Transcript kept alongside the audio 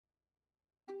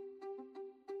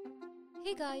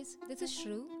Hey guys, this is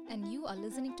Shru, and you are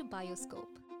listening to Bioscope.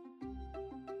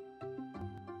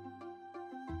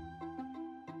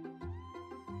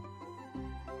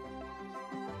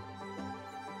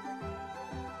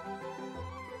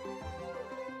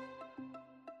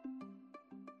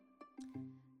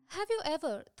 Have you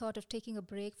ever thought of taking a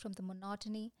break from the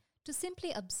monotony to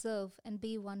simply observe and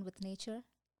be one with nature?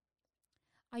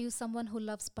 Are you someone who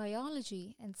loves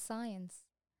biology and science?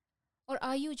 Or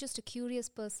are you just a curious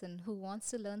person who wants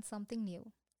to learn something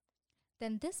new?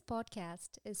 Then this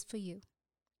podcast is for you.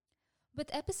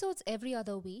 With episodes every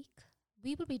other week,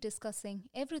 we will be discussing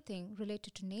everything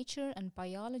related to nature and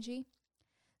biology,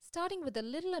 starting with the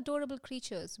little adorable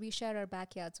creatures we share our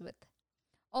backyards with,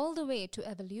 all the way to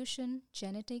evolution,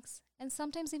 genetics, and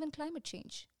sometimes even climate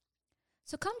change.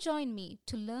 So come join me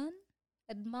to learn,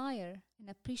 admire, and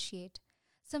appreciate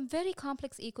some very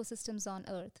complex ecosystems on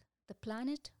Earth, the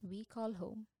planet we call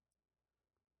home.